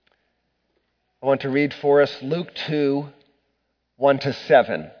I want to read for us Luke 2,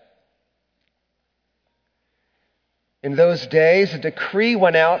 1-7. In those days, a decree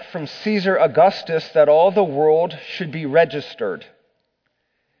went out from Caesar Augustus that all the world should be registered.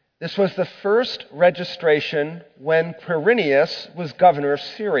 This was the first registration when Quirinius was governor of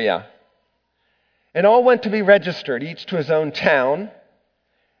Syria. And all went to be registered, each to his own town.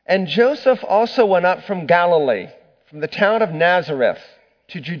 And Joseph also went up from Galilee, from the town of Nazareth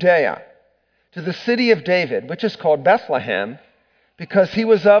to Judea, to the city of David, which is called Bethlehem, because he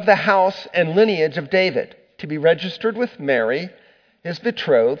was of the house and lineage of David, to be registered with Mary, his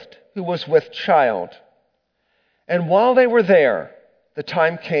betrothed, who was with child. And while they were there, the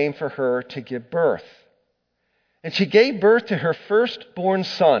time came for her to give birth. And she gave birth to her firstborn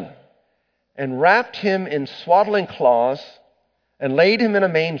son, and wrapped him in swaddling cloths, and laid him in a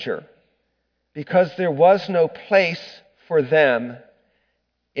manger, because there was no place for them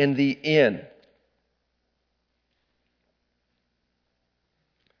in the inn.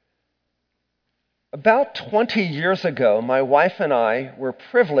 About 20 years ago, my wife and I were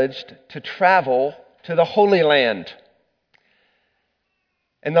privileged to travel to the Holy Land.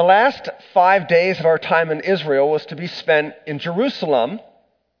 And the last 5 days of our time in Israel was to be spent in Jerusalem,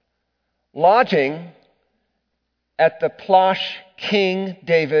 lodging at the plush King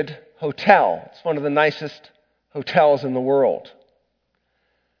David Hotel. It's one of the nicest hotels in the world.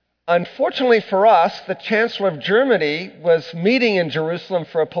 Unfortunately for us, the Chancellor of Germany was meeting in Jerusalem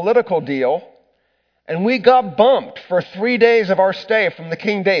for a political deal, and we got bumped for 3 days of our stay from the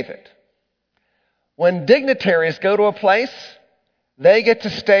King David. When dignitaries go to a place, they get to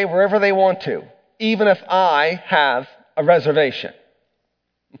stay wherever they want to, even if I have a reservation.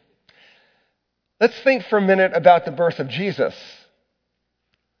 Let's think for a minute about the birth of Jesus.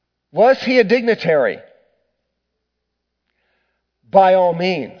 Was he a dignitary? By all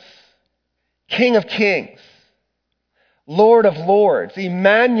means. King of kings, Lord of lords,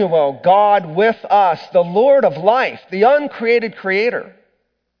 Emmanuel, God with us, the Lord of life, the uncreated creator,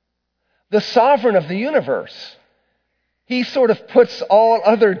 the sovereign of the universe. He sort of puts all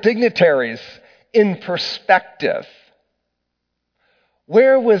other dignitaries in perspective.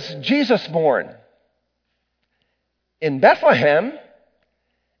 Where was Jesus born? In Bethlehem,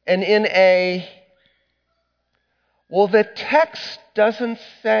 and in the text doesn't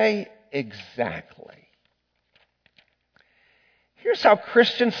say exactly. Here's how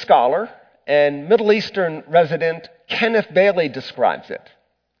Christian scholar and Middle Eastern resident Kenneth Bailey describes it.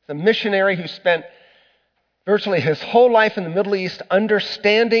 He's a missionary who spent virtually his whole life in the Middle East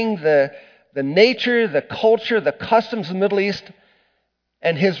understanding the nature, the culture, the customs of the Middle East,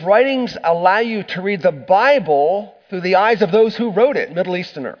 and his writings allow you to read the Bible through the eyes of those who wrote it, Middle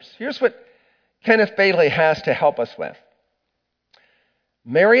Easterners. Here's what Kenneth Bailey has to help us with.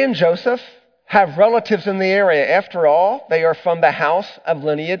 Mary and Joseph have relatives in the area. After all, they are from the house of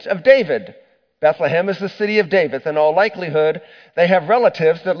lineage of David. Bethlehem is the city of David. In all likelihood, they have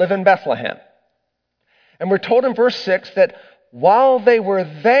relatives that live in Bethlehem. And we're told in verse 6 that while they were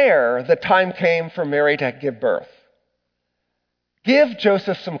there, the time came for Mary to give birth. Give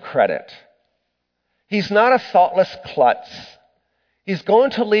Joseph some credit. He's not a thoughtless klutz. He's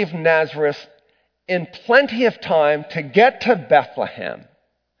going to leave Nazareth in plenty of time to get to Bethlehem,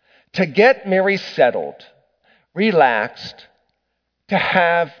 to get Mary settled, relaxed, to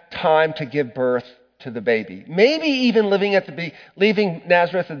have time to give birth to the baby. Maybe even leaving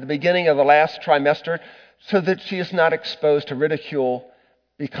Nazareth at the beginning of the last trimester so that she is not exposed to ridicule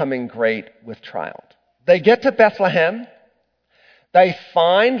becoming great with child. They get to Bethlehem. They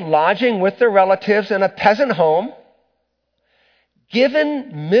find lodging with their relatives in a peasant home.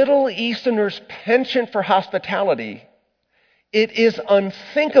 Given Middle Easterners' penchant for hospitality, it is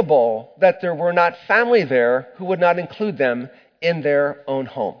unthinkable that there were not family there who would not include them in their own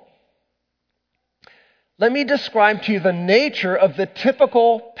home. Let me describe to you the nature of the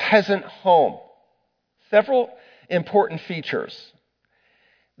typical peasant home. Several important features.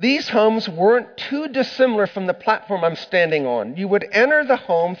 These homes weren't too dissimilar from the platform I'm standing on. You would enter the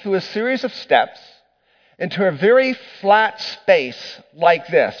home through a series of steps into a very flat space like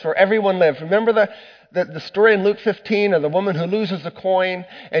this, where everyone lived. Remember the story in Luke 15 of the woman who loses a coin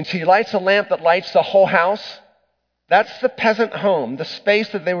and she lights a lamp that lights the whole house? That's the peasant home, the space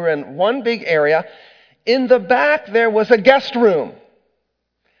that they were in, one big area. In the back, there was a guest room.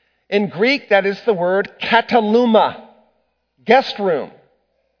 In Greek, that is the word kataluma, guest room.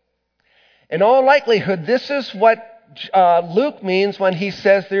 In all likelihood, this is what Luke means when he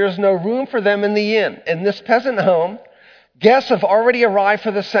says there is no room for them in the inn. In this peasant home, guests have already arrived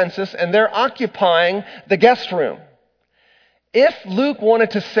for the census, and they're occupying the guest room. If Luke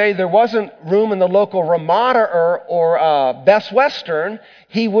wanted to say there wasn't room in the local Ramada or Best Western,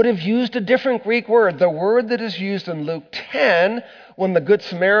 he would have used a different Greek word. The word that is used in Luke 10, when the Good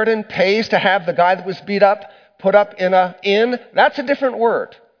Samaritan pays to have the guy that was beat up put up in an inn, that's a different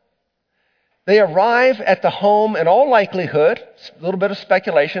word. They arrive at the home, in all likelihood, a little bit of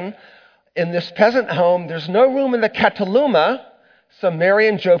speculation, in this peasant home. There's no room in the kataluma, so Mary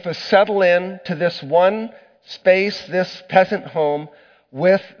and Joseph settle in to this one space, this peasant home,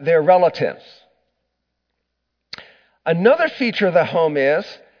 with their relatives. Another feature of the home is,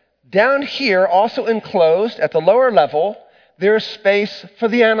 down here, also enclosed at the lower level, there's space for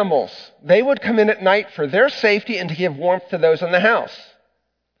the animals. They would come in at night for their safety and to give warmth to those in the house.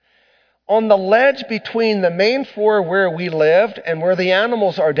 On the ledge between the main floor where we lived and where the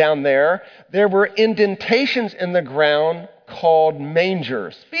animals are down there were indentations in the ground called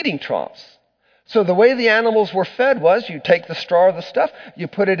mangers, feeding troughs. So the way the animals were fed was you take the straw or the stuff, you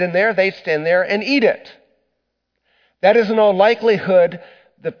put it in there, they'd stand there and eat it. That is in all likelihood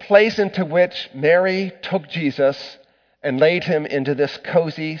the place into which Mary took Jesus and laid him into this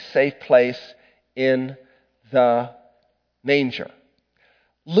cozy, safe place in the manger.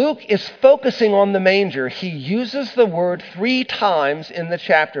 Luke is focusing on the manger. He uses the word 3 times in the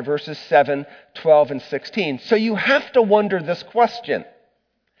chapter, verses 7, 12, and 16. So you have to wonder this question.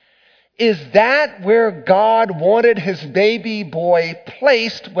 Is that where God wanted his baby boy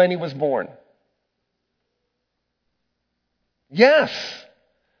placed when he was born? Yes.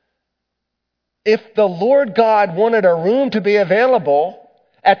 If the Lord God wanted a room to be available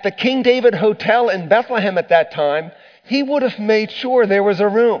at the King David Hotel in Bethlehem at that time, he would have made sure there was a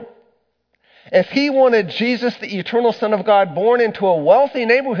room. If he wanted Jesus, the eternal Son of God, born into a wealthy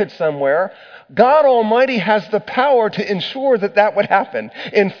neighborhood somewhere, God Almighty has the power to ensure that that would happen.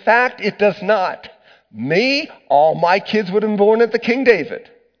 In fact, it does not. All my kids would have been born at the King David.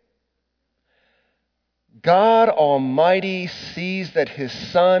 God Almighty sees that his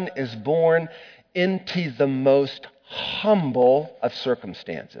Son is born into the most humble of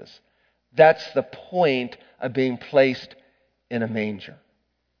circumstances. That's the point of being placed in a manger.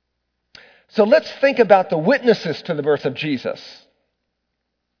 So let's think about the witnesses to the birth of Jesus.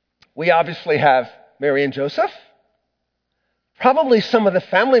 We obviously have Mary and Joseph, probably some of the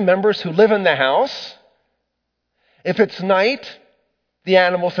family members who live in the house. If it's night, the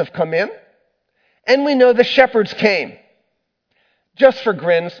animals have come in, and we know the shepherds came. Just for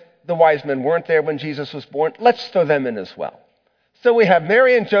grins, the wise men weren't there when Jesus was born. Let's throw them in as well. So we have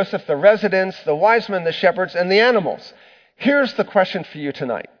Mary and Joseph, the residents, the wise men, the shepherds, and the animals. Here's the question for you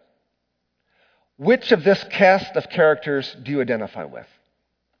tonight. Which of this cast of characters do you identify with?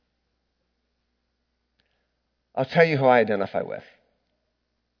 I'll tell you who I identify with.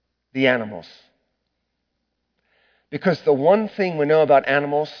 The animals. Because the one thing we know about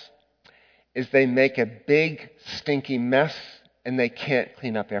animals is they make a big, stinky mess and they can't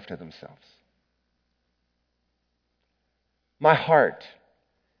clean up after themselves. My heart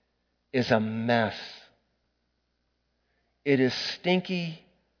is a mess. It is stinky,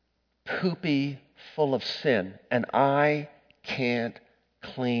 poopy, full of sin, and I can't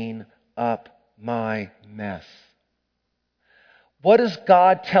clean up my mess. What is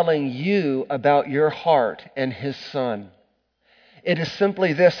God telling you about your heart and his Son? It is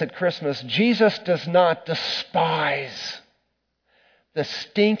simply this at Christmas. Jesus does not despise the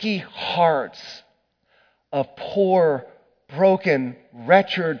stinky hearts of poor, broken,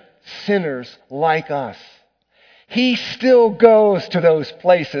 wretched sinners like us. He still goes to those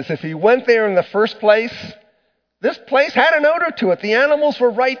places. If he went there in the first place, this place had an odor to it. The animals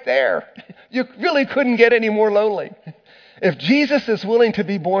were right there. You really couldn't get any more lonely. If Jesus is willing to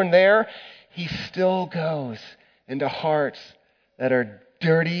be born there, he still goes into hearts that are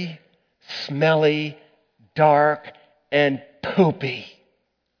dirty, smelly, dark, and poopy.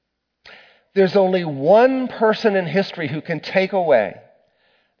 There's only one person in history who can take away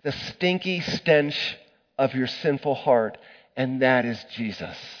the stinky stench of your sinful heart, and that is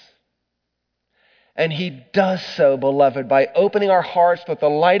Jesus. And he does so, beloved, by opening our hearts with the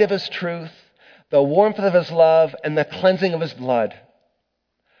light of his truth, the warmth of his love, and the cleansing of his blood.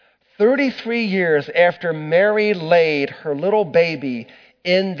 33 years after Mary laid her little baby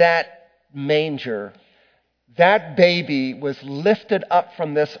in that manger, that baby was lifted up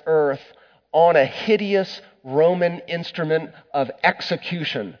from this earth on a hideous Roman instrument of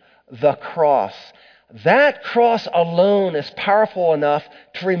execution, the cross. That cross alone is powerful enough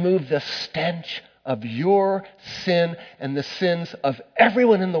to remove the stench of your sin and the sins of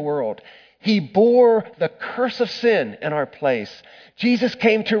everyone in the world. He bore the curse of sin in our place. Jesus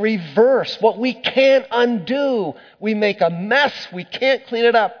came to reverse what we can't undo. We make a mess. We can't clean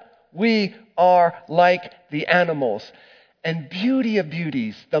it up. We are like the animals. And beauty of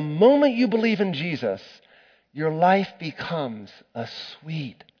beauties, the moment you believe in Jesus, your life becomes a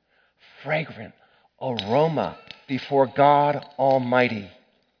sweet, fragrant aroma before God Almighty.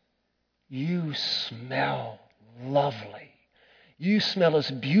 You smell lovely. You smell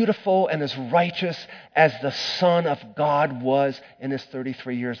as beautiful and as righteous as the Son of God was in his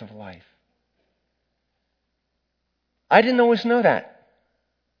 33 years of life. I didn't always know that.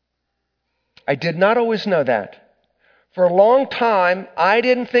 I did not always know that. For a long time, I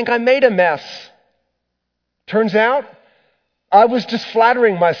didn't think I made a mess. Turns out, I was just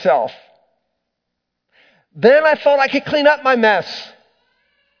flattering myself. Then I thought I could clean up my mess.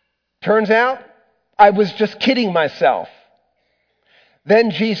 Turns out, I was just kidding myself.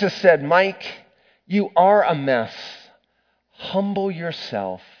 Then Jesus said, Mike, you are a mess. Humble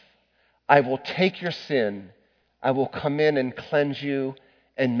yourself. I will take your sin. I will come in and cleanse you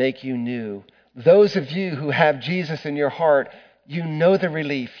and make you new. Those of you who have Jesus in your heart, you know the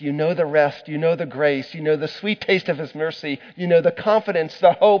relief, you know the rest, you know the grace, you know the sweet taste of his mercy, you know the confidence,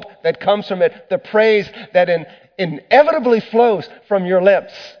 the hope that comes from it, the praise that inevitably flows from your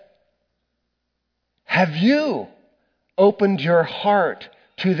lips. Have you opened your heart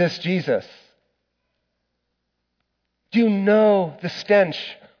to this Jesus? Do you know the stench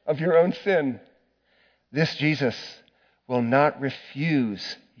of your own sin? This Jesus will not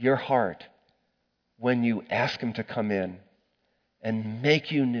refuse your heart when you ask him to come in and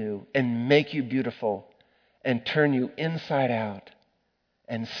make you new and make you beautiful and turn you inside out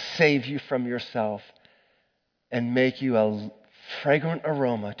and save you from yourself and make you a fragrant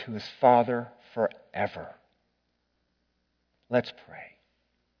aroma to his Father forever. Let's pray.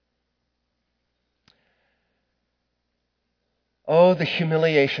 Oh, the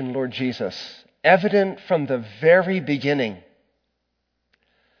humiliation, Lord Jesus, evident from the very beginning.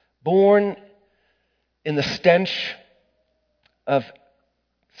 Born in the stench of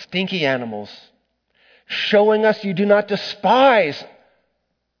stinky animals, showing us you do not despise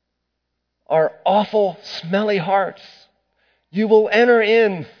our awful, smelly hearts. You will enter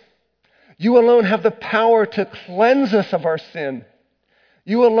in. You alone have the power to cleanse us of our sin.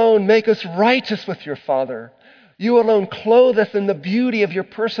 You alone make us righteous with your Father. You alone clothe us in the beauty of your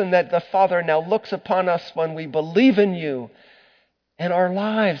person that the Father now looks upon us when we believe in you. And our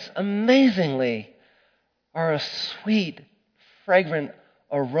lives, amazingly, are a sweet, fragrant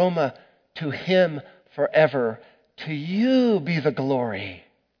aroma to him forever. To you be the glory.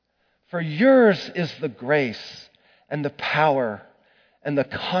 For yours is the grace and the power and the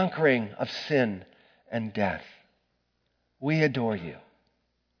conquering of sin and death. We adore you.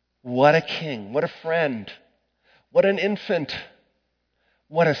 What a king, what a friend, what an infant,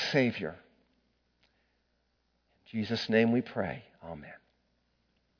 what a Savior. In Jesus' name we pray. Amen.